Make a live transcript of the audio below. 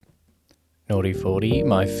Naughty 40,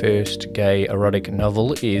 my first gay erotic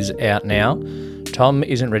novel, is out now. Tom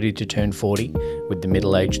isn't ready to turn 40, with the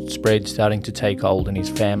middle-aged spread starting to take hold and his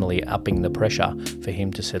family upping the pressure for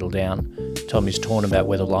him to settle down. Tom is torn about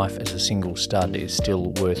whether life as a single stud is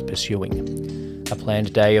still worth pursuing. A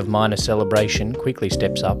planned day of minor celebration quickly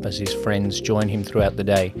steps up as his friends join him throughout the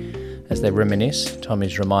day. As they reminisce, Tom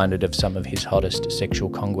is reminded of some of his hottest sexual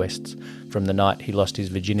conquests, from the night he lost his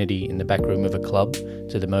virginity in the back room of a club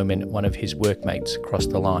to the moment one of his workmates crossed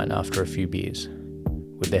the line after a few beers.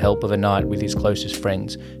 With the help of a night with his closest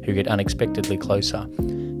friends, who get unexpectedly closer,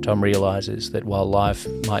 Tom realises that while life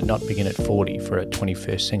might not begin at 40 for a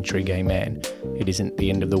 21st century gay man, it isn't the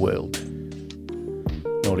end of the world.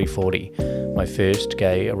 Naughty 40, my first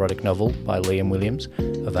gay erotic novel by Liam Williams,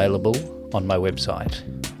 available on my website,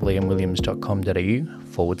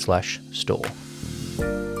 liamwilliams.com.au/store.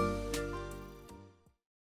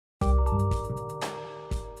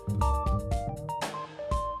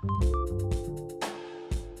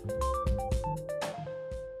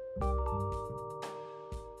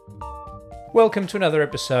 Welcome to another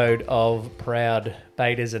episode of Proud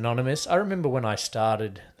Betas Anonymous. I remember when I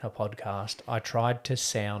started a podcast, I tried to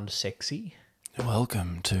sound sexy.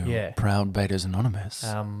 Welcome to Proud Betas Anonymous.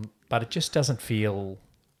 But it just doesn't feel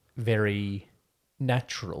very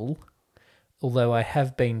natural, although I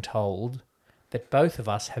have been told that both of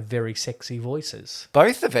us have very sexy voices.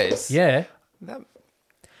 Both of us? Yeah.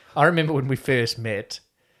 I remember when we first met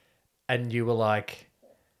and you were like,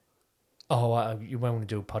 oh, you want to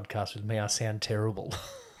do a podcast with me? I sound terrible.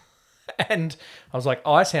 And I was like,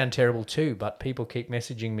 I sound terrible too, but people keep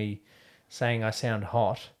messaging me saying I sound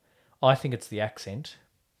hot. I think it's the accent.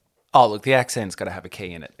 Oh, look, the accent's got to have a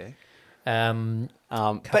key in it there.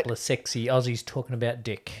 Couple of sexy Aussies talking about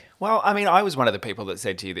dick. Well, I mean, I was one of the people that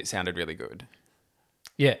said to you that sounded really good.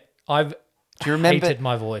 Yeah, I've hated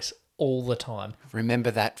my voice all the time.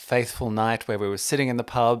 Remember that faithful night where we were sitting in the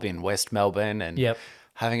pub in West Melbourne and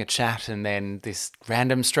having a chat, and then this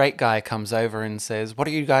random straight guy comes over and says, "What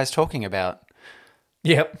are you guys talking about?"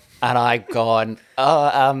 Yep. And I've gone,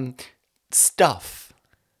 stuff.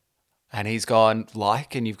 And he's gone,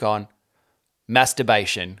 like, and you've gone,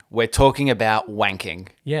 masturbation. We're talking about wanking.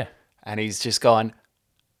 Yeah. And he's just gone,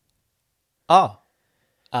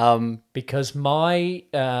 because my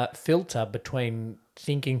filter between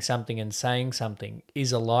thinking something and saying something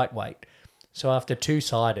is a lightweight. So after 2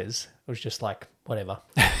 ciders, it was just like, whatever.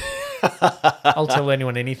 I'll tell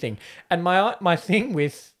anyone anything. And my thing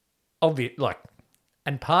with,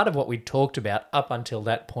 and part of what we talked about up until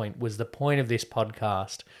that point was the point of this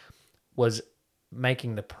podcast was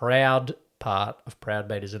making the proud part of Proud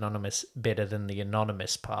Betas Anonymous better than the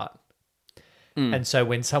anonymous part. And so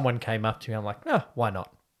when someone came up to me, I'm like, why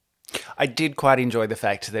not? I did quite enjoy the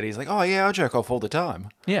fact that he's like, oh yeah, I jerk off all the time.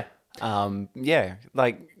 Yeah.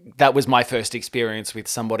 Like that was my first experience with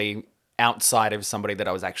somebody outside of somebody that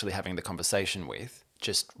I was actually having the conversation with,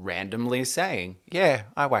 just randomly saying, yeah,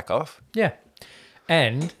 I whack off. Yeah.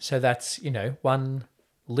 And so that's, one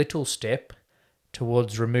little step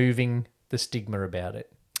towards removing the stigma about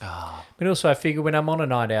it. Oh. But also I figure when I'm on a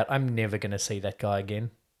night out, I'm never going to see that guy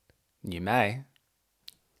again. You may.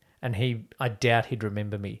 And I doubt he'd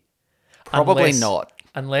remember me. Probably not.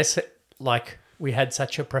 Unless, we had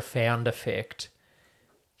such a profound effect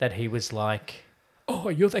that he was like, oh,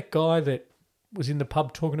 you're that guy that was in the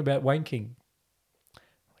pub talking about wanking.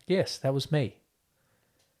 Yes, that was me.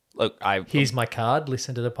 Look, here's my card.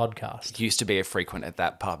 Listen to the podcast. Used to be a frequent at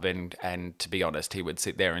that pub, and to be honest, he would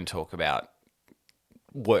sit there and talk about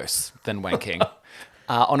worse than wanking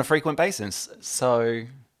on a frequent basis. So,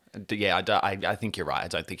 yeah, I think you're right. I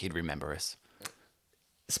don't think he'd remember us.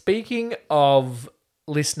 Speaking of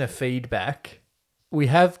listener feedback, we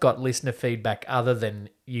have got listener feedback other than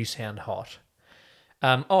you sound hot.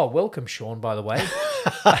 Welcome, Sean, by the way.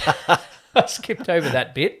 I skipped over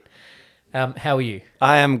that bit. How are you?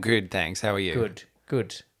 I am good, thanks. How are you?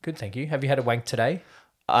 Good, thank you. Have you had a wank today?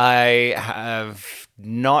 I have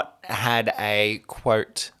not had a,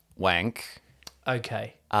 quote, wank.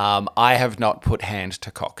 Okay. I have not put hand to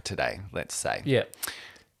cock today, let's say. Yeah.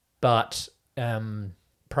 But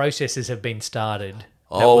processes have been started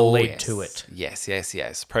that will lead to it.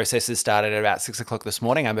 Yes. Processes started at about 6 o'clock this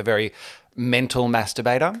morning. I'm a very mental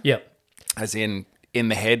masturbator. Yep. As in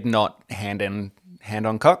the head, not hand on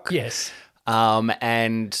cock. Yes.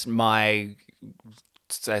 And my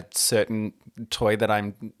certain toy that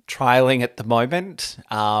I'm trialing at the moment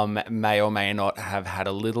may or may not have had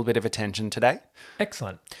a little bit of attention today.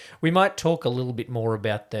 Excellent. We might talk a little bit more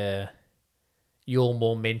about your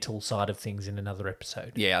more mental side of things in another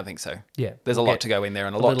episode. Yeah, I think so. Yeah. There's a lot to go in there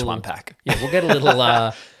and a lot to unpack. Yeah, we'll get a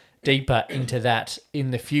little deeper into that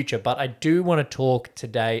in the future. But I do want to talk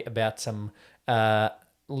today about some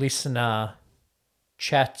listener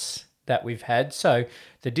chats that we've had. So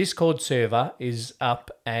the Discord server is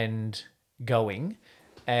up and going,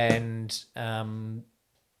 and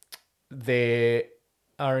there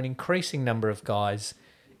are an increasing number of guys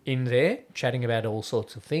in there chatting about all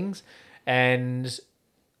sorts of things. And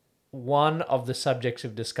one of the subjects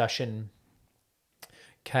of discussion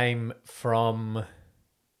came from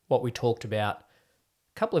what we talked about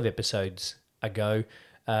a couple of episodes ago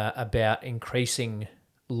about increasing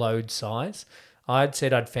load size. I'd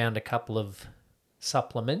said I'd found a couple of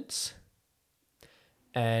supplements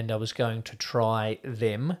and I was going to try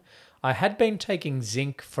them. I had been taking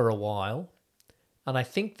zinc for a while, and I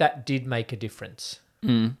think that did make a difference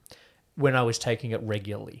when I was taking it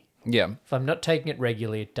regularly. Yeah. If I'm not taking it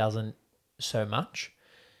regularly, it doesn't so much.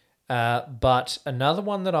 But another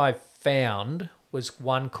one that I found was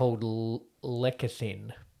one called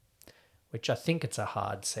lecithin, which I think it's a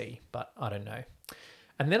hard C, but I don't know.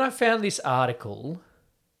 And then I found this article.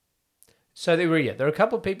 So there are a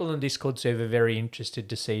couple of people in the Discord server very interested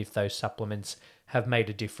to see if those supplements have made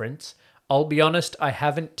a difference. I'll be honest, I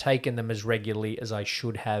haven't taken them as regularly as I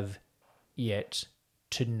should have yet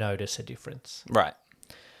to notice a difference. Right.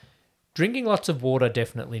 Drinking lots of water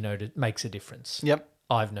definitely makes a difference. Yep.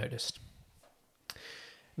 I've noticed.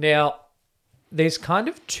 Now, there's kind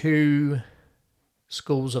of two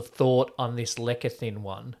schools of thought on this lecithin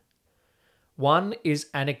one. One is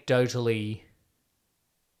anecdotally,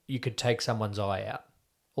 you could take someone's eye out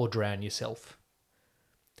or drown yourself.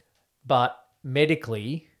 But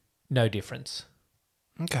medically, no difference.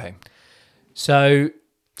 Okay. So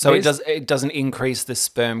it doesn't increase the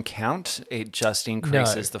sperm count, it just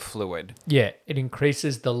increases the fluid. Yeah, it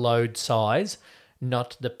increases the load size,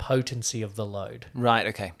 not the potency of the load. Right,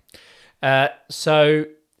 okay. So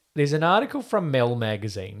there's an article from Mel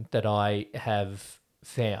magazine that I have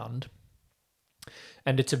found,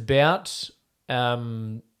 and it's about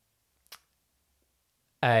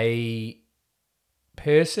a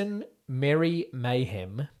person, Mary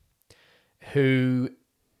Mayhem, who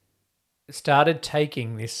started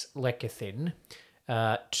taking this lecithin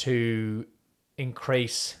to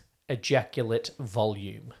increase ejaculate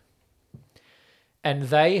volume. And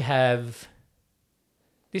they have...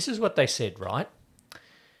 This is what they said, right?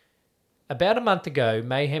 About a month ago,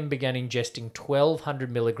 Mayhem began ingesting 1,200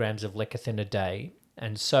 milligrams of lecithin a day,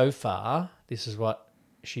 and so far, this is what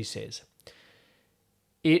she says,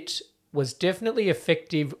 it was definitely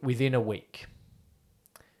effective within a week.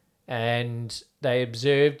 And they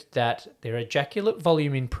observed that their ejaculate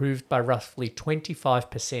volume improved by roughly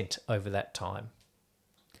 25% over that time.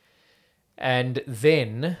 And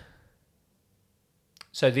then,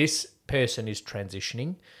 so this person is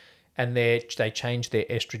transitioning, and they changed their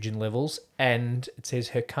estrogen levels, and it says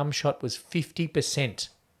her cum shot was 50%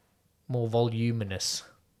 more voluminous.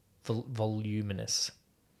 So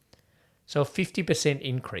a 50%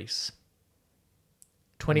 increase.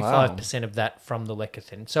 25% of that from the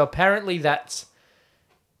lecithin. So apparently that's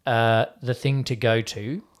the thing to go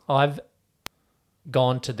to. I've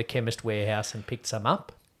gone to the Chemist Warehouse and picked some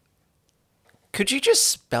up. Could you just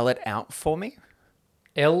spell it out for me?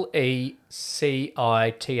 Lecithin.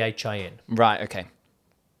 Right, okay.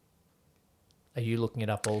 Are you looking it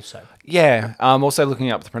up also? Yeah, I'm also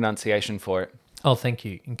looking up the pronunciation for it. Oh, thank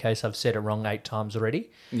you, in case I've said it wrong 8 times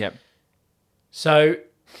already. Yep. So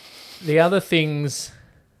the other things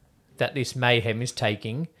that this Mayhem is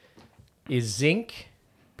taking is zinc,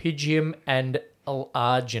 pygium, and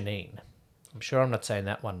L-arginine. I'm sure I'm not saying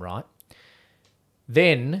that one right.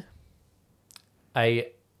 Then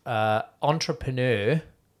a entrepreneur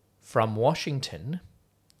from Washington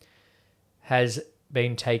has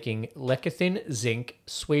been taking lecithin, zinc,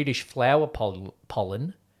 Swedish flower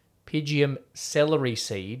pollen, pygium, celery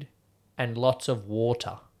seed, and lots of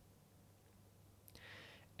water.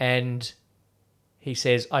 And he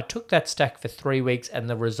says, I took that stack for 3 weeks and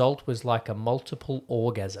the result was like a multiple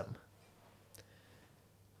orgasm.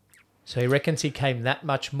 So he reckons he came that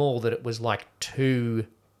much more that it was like 2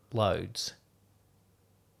 loads.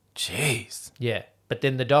 Jeez. Yeah. But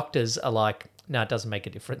then the doctors are like, no, it doesn't make a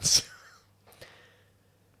difference.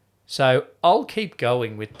 So I'll keep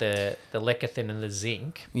going with the lecithin and the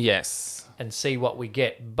zinc. Yes. And see what we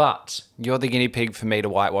get. But You're the guinea pig for me to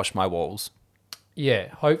whitewash my walls. yeah,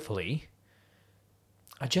 hopefully.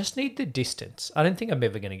 I just need the distance. I don't think I'm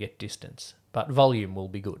ever going to get distance, but volume will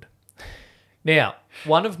be good. Now,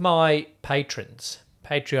 one of my patrons,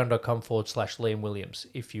 patreon.com/Liam Williams,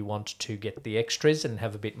 if you want to get the extras and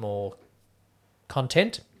have a bit more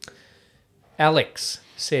content, Alex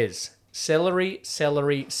says, celery,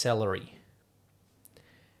 celery, celery.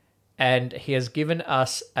 And he has given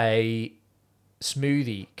us a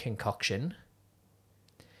smoothie concoction.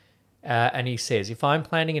 And he says, if I'm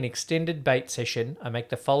planning an extended bait session, I make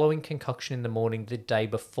the following concoction in the morning the day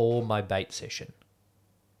before my bait session.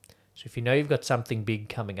 So if you know you've got something big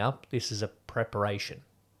coming up, this is a preparation.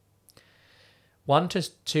 1 to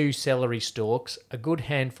 2 celery stalks, a good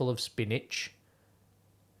handful of spinach,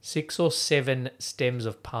 6 or 7 stems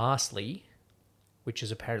of parsley, which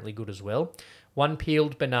is apparently good as well, 1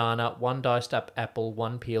 peeled banana, 1 diced up apple,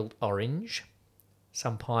 1 peeled orange,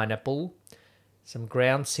 some pineapple, some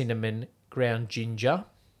ground cinnamon, ground ginger,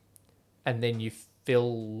 and then you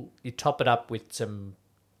top it up with some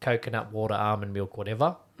coconut water, almond milk,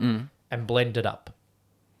 whatever, and blend it up.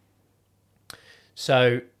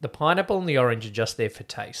 So the pineapple and the orange are just there for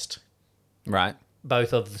taste, Right.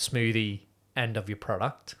 both of the smoothie and of your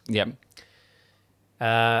product. Yep.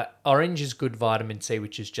 Orange is good vitamin C,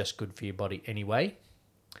 which is just good for your body anyway.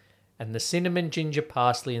 And the cinnamon, ginger,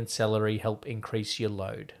 parsley, and celery help increase your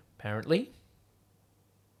load, apparently.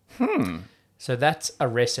 So that's a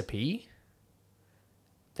recipe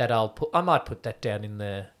that I might put that down in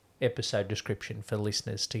the episode description for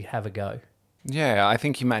listeners to have a go. Yeah, I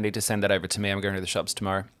think you might need to send that over to me. I'm going to the shops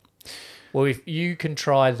tomorrow. Well, if you can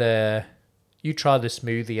try the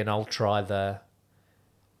smoothie and I'll try the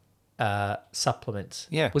supplements.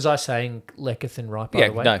 Yeah. Was I saying lecithin right, by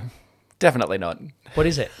the way? No, definitely not. What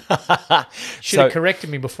is it? Should So- have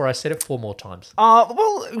corrected me before I said it 4 more times.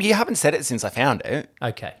 Well, you haven't said it since I found it.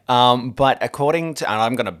 Okay. But according to, and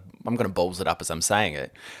I'm gonna balls it up as I'm saying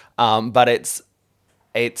it. But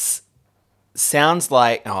it's sounds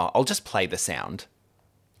like. Oh, I'll just play the sound.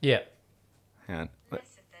 Yeah. Hang on.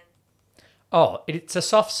 Lecithin. Oh, it's a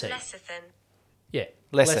soft C. Lecithin. Yeah.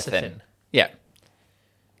 Lecithin. Yeah.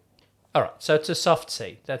 All right. So it's a soft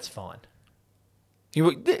C. That's fine.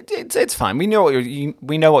 It's fine. We know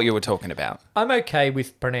what you were talking about. I'm okay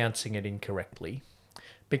with pronouncing it incorrectly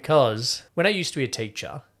because when I used to be a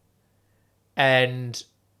teacher and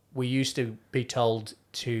we used to be told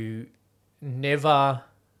to never...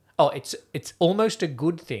 Oh, it's almost a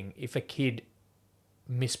good thing if a kid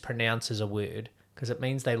mispronounces a word because it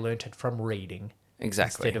means they learnt it from reading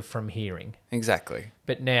Exactly. instead of from hearing. Exactly.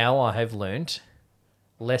 But now I have learnt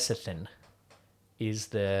lecithin is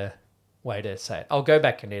the way to say it. I'll go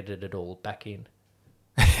back and edit it all back in.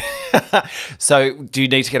 So, do you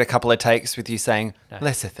need to get a couple of takes with you saying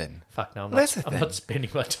lecithin? Fuck no, I'm Lecithin. not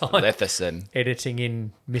spending my time Lecithin. editing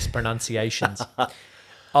in mispronunciations.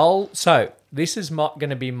 So this is going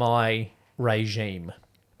to be my regime.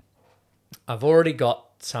 I've already got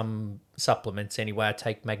some supplements anyway. I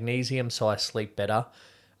take magnesium so I sleep better,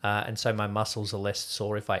 and so my muscles are less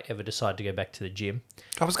sore if I ever decide to go back to the gym.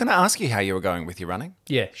 I was going to ask you how you were going with your running.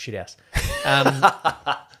 Yeah, shit house.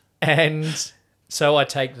 And so I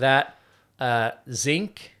take that,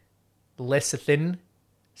 zinc, lecithin,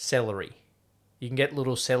 celery. You can get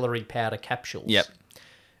little celery powder capsules. Yep.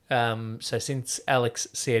 So since Alex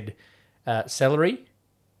said celery,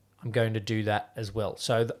 I'm going to do that as well.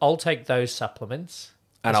 So I'll take those supplements.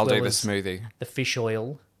 And as I'll do well the as smoothie. the fish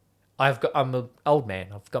oil. I'm an old man.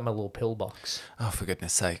 I've got my little pill box. Oh, for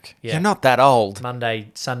goodness sake. Yeah. You're not that old.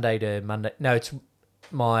 Sunday to Monday. No, it's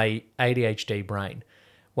my ADHD brain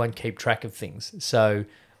won't keep track of things. So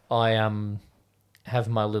I have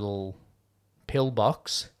my little pill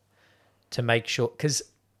box to make sure, because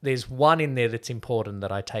there's one in there that's important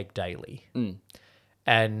that I take daily.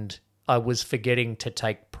 And I was forgetting to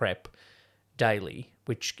take prep daily,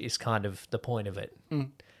 which is kind of the point of it.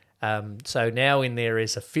 So now in there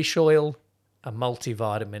is a fish oil, a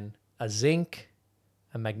multivitamin, a zinc,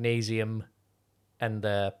 a magnesium, and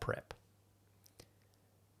the prep.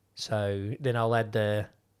 So then I'll add the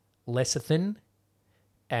lecithin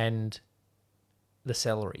and the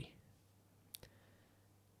celery.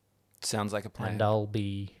 Sounds like a plan. And I'll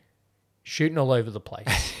be shooting all over the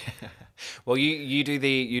place. Well, you do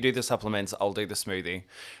the supplements. I'll do the smoothie.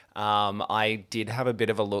 I did have a bit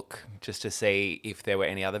of a look just to see if there were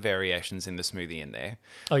any other variations in the smoothie in there.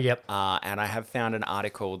 Oh, yep. And I have found an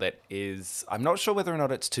article that is, I'm not sure whether or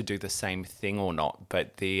not it's to do the same thing or not,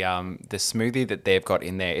 but the smoothie that they've got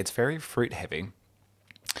in there, it's very fruit heavy.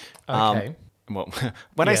 Okay. Well,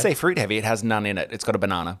 when I Yeah. say fruit heavy, it has none in it. It's got a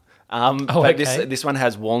banana. But okay. this one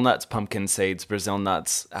has walnuts, pumpkin seeds, Brazil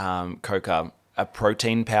nuts, coca, a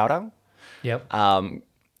protein powder, Yep.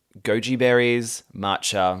 goji berries,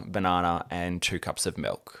 matcha, banana, and 2 cups of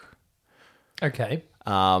milk. Okay.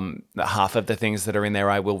 Half of the things that are in there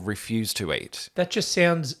I will refuse to eat. That just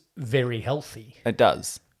sounds very healthy. It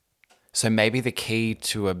does. So maybe the key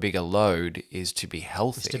to a bigger load is to be is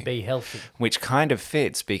healthy. to be healthy. Which kind of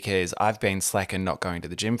fits because I've been slack and not going to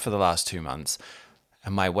the gym for the last 2 months,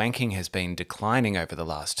 and my wanking has been declining over the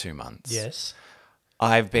last 2 months. Yes.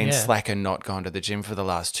 I've been Yeah. slack and not gone to the gym for the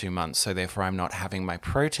last 2 months, so therefore I'm not having my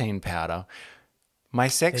protein powder. My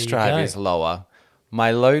sex There you drive go. is lower.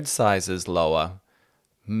 My load size is lower.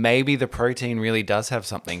 Maybe the protein really does have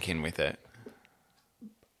something in with it.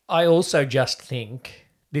 I also just think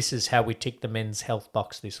this is how we tick the men's health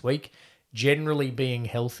box this week. Generally being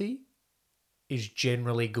healthy is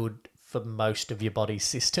generally good for most of your body's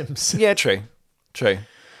systems. Yeah, true. True.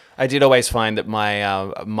 I did always find that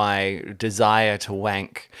my desire to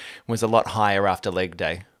wank was a lot higher after leg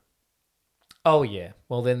day. Oh, yeah.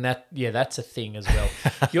 Well, then that's a thing as well.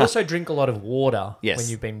 You also drink a lot of water Yes. when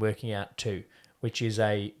you've been working out too, which is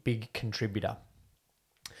a big contributor.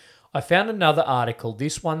 I found another article.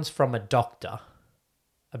 This one's from a doctor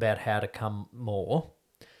about how to come more.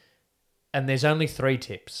 And there's only 3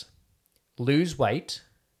 tips. Lose weight.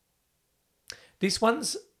 This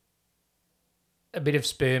one's a bit of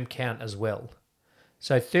sperm count as well.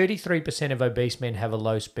 So 33% of obese men have a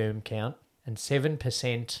low sperm count and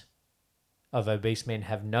 7% of obese men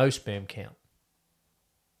have no sperm count.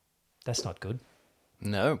 That's not good.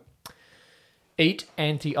 No. Eat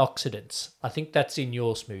antioxidants. I think that's in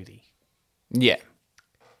your smoothie. Yeah.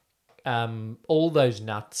 All those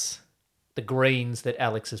nuts, the greens that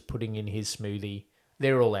Alex is putting in his smoothie,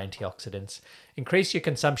 they're all antioxidants. Increase your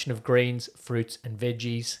consumption of greens, fruits, and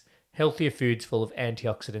veggies. Healthier foods full of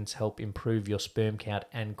antioxidants help improve your sperm count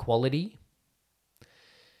and quality.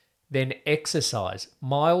 Then exercise.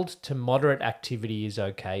 Mild to moderate activity is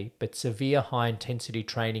okay, but severe high-intensity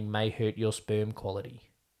training may hurt your sperm quality.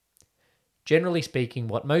 Generally speaking,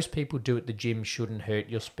 what most people do at the gym shouldn't hurt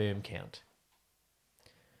your sperm count.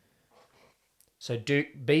 So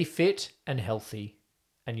be fit and healthy,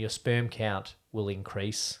 and your sperm count will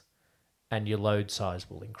increase, and your load size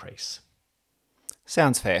will increase.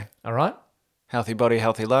 Sounds fair. All right? Healthy body,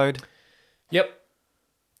 healthy load. Yep.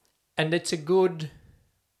 And it's a good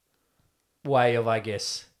way of, I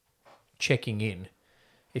guess, checking in.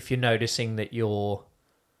 If you're noticing that your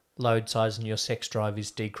load size and your sex drive is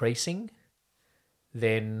decreasing,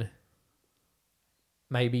 then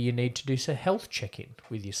maybe you need to do some health check-in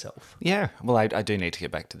with yourself. Yeah. Well, I do need to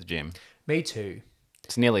get back to the gym. Me too.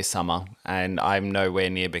 It's nearly summer, and I'm nowhere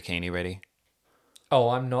near bikini ready. Oh,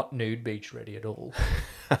 I'm not nude beach ready at all.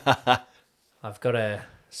 I've got to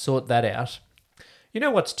sort that out. You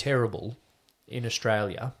know what's terrible in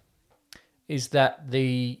Australia is that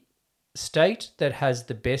the state that has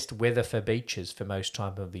the best weather for beaches for most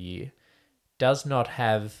time of the year does not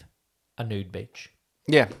have a nude beach.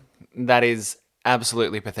 Yeah, that is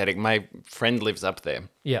absolutely pathetic. My friend lives up there,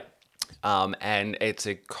 Yeah. and it's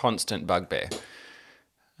a constant bugbear.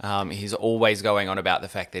 He's always going on about the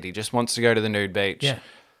fact that he just wants to go to the nude beach, Yeah.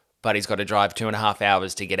 but he's got to drive 2.5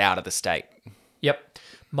 hours to get out of the state. Yep.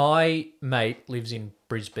 My mate lives in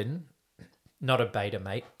Brisbane, not a beta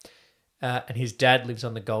mate, and his dad lives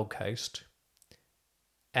on the Gold Coast.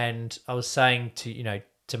 And I was saying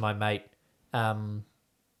to my mate,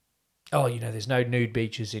 there's no nude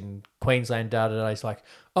beaches in Queensland, da-da-da. He's like,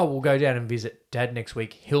 oh, we'll go down and visit Dad next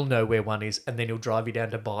week. He'll know where one is, and then he'll drive you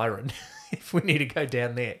down to Byron if we need to go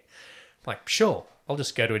down there. I'm like, sure, I'll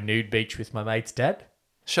just go to a nude beach with my mate's dad.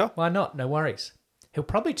 Sure. Why not? No worries. He'll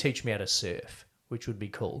probably teach me how to surf, which would be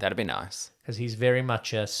cool. That'd be nice. Because he's very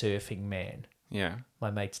much a surfing man, Yeah.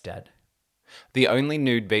 my mate's dad. The only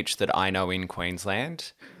nude beach that I know in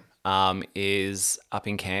Queensland is up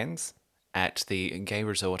in Cairns at the gay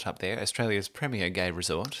resort up there, Australia's premier gay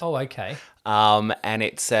resort. Oh, okay. And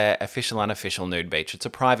it's a official, unofficial nude beach. It's a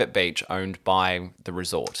private beach owned by the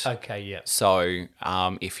resort. Okay, yeah. So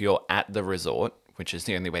if you're at the resort, which is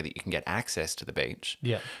the only way that you can get access to the beach,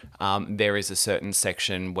 Yeah. there is a certain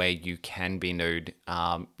section where you can be nude.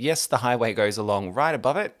 Yes, the highway goes along right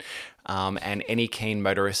above it, and any keen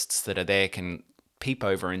motorists that are there can peep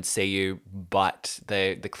over and see you, but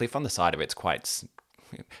the cliff on the side of it's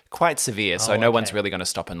quite severe, so no one's okay. really going to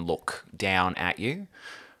stop and look down at you.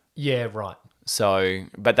 Yeah, right. So,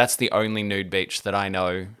 but that's the only nude beach that I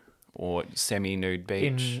know, or semi-nude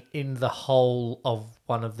beach. In the whole of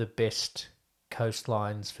one of the best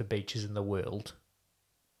coastlines for beaches in the world.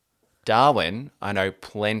 Darwin, I know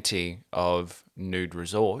plenty of nude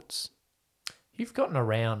resorts. You've gotten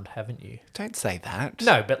around, haven't you? Don't say that.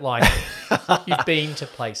 No, but like, you've been to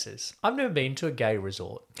places. I've never been to a gay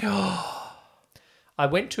resort. I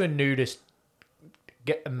went to a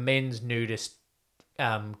men's nudist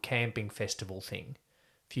camping festival thing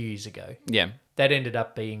a few years ago. Yeah. That ended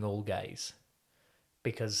up being all gays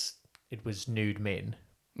because it was nude men.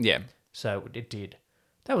 Yeah. So it did.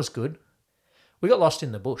 That was good. We got lost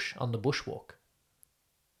in the bush, on the bushwalk.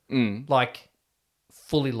 Like,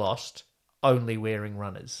 fully lost, only wearing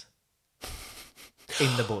runners.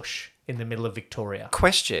 In the bush, in the middle of Victoria.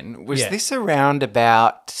 Question, was Yeah. this around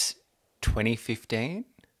about 2015?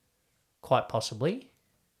 Quite possibly.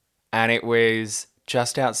 And it was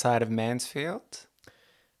just outside of Mansfield?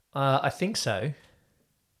 I think so.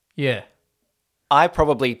 Yeah. I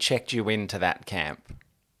probably checked you into that camp.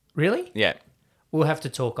 Really? Yeah. We'll have to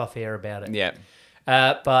talk off air about it. Yeah.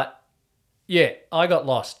 But, yeah, I got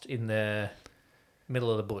lost in the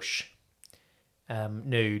middle of the bush,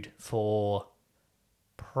 nude, for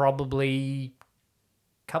probably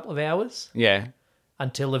a couple of hours Yeah.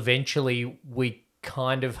 until eventually we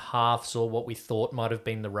kind of half saw what we thought might have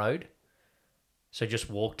been the road. So just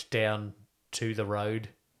walked down to the road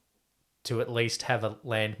to at least have a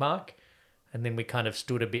landmark. And then we kind of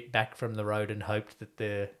stood a bit back from the road and hoped that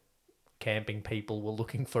the camping people were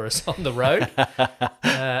looking for us on the road.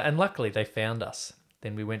 And luckily they found us.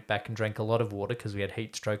 Then we went back and drank a lot of water because we had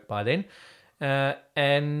heat stroke by then.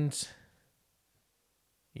 And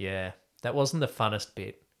yeah, that wasn't the funnest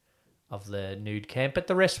bit of the nude camp, but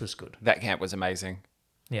the rest was good. That camp was amazing.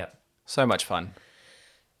 Yeah. So much fun.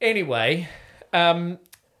 Anyway,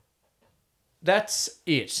 that's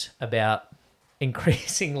it about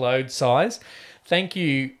increasing load size. Thank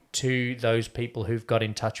you to those people who've got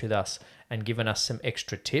in touch with us and given us some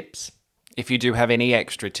extra tips. If you do have any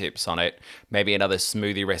extra tips on it, maybe another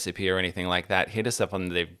smoothie recipe or anything like that, hit us up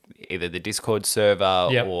on either the Discord server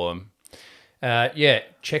Yep. or...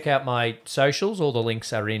 check out my socials. All the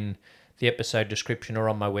links are in the episode description or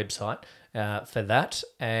on my website for that.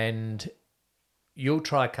 And you'll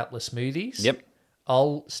try a couple of smoothies. Yep.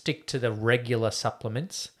 I'll stick to the regular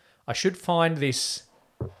supplements. I should find this.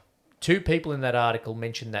 2 people in that article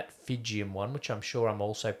mentioned that Fijian one, which I'm sure I'm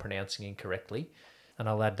also pronouncing incorrectly. And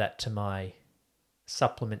I'll add that to my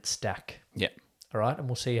supplement stack. Yep. All right, and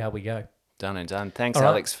we'll see how we go. Done and done. Thanks, All right.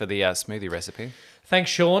 Alex, for the smoothie recipe. Thanks,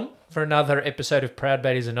 Sean, for another episode of Proud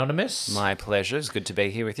Baiters Anonymous. My pleasure. It's good to be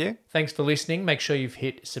here with you. Thanks for listening. Make sure you've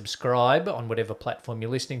hit subscribe on whatever platform you're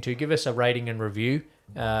listening to. Give us a rating and review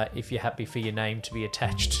if you're happy for your name to be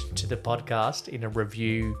attached to the podcast in a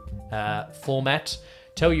review format.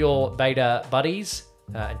 Tell your beta buddies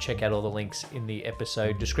and check out all the links in the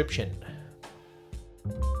episode description.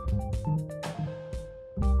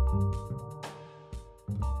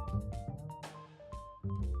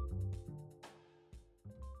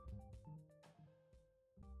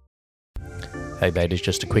 Hey Baiters,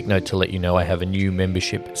 just a quick note to let you know I have a new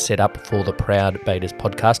membership set up for the Proud Baiters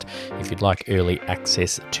podcast. If you'd like early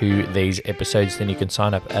access to these episodes, then you can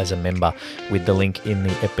sign up as a member with the link in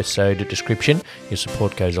the episode description. Your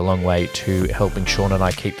support goes a long way to helping Sean and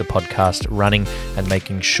I keep the podcast running and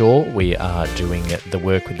making sure we are doing the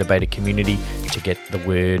work with the beta community to get the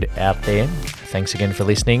word out there. Thanks again for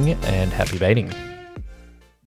listening and happy baiting.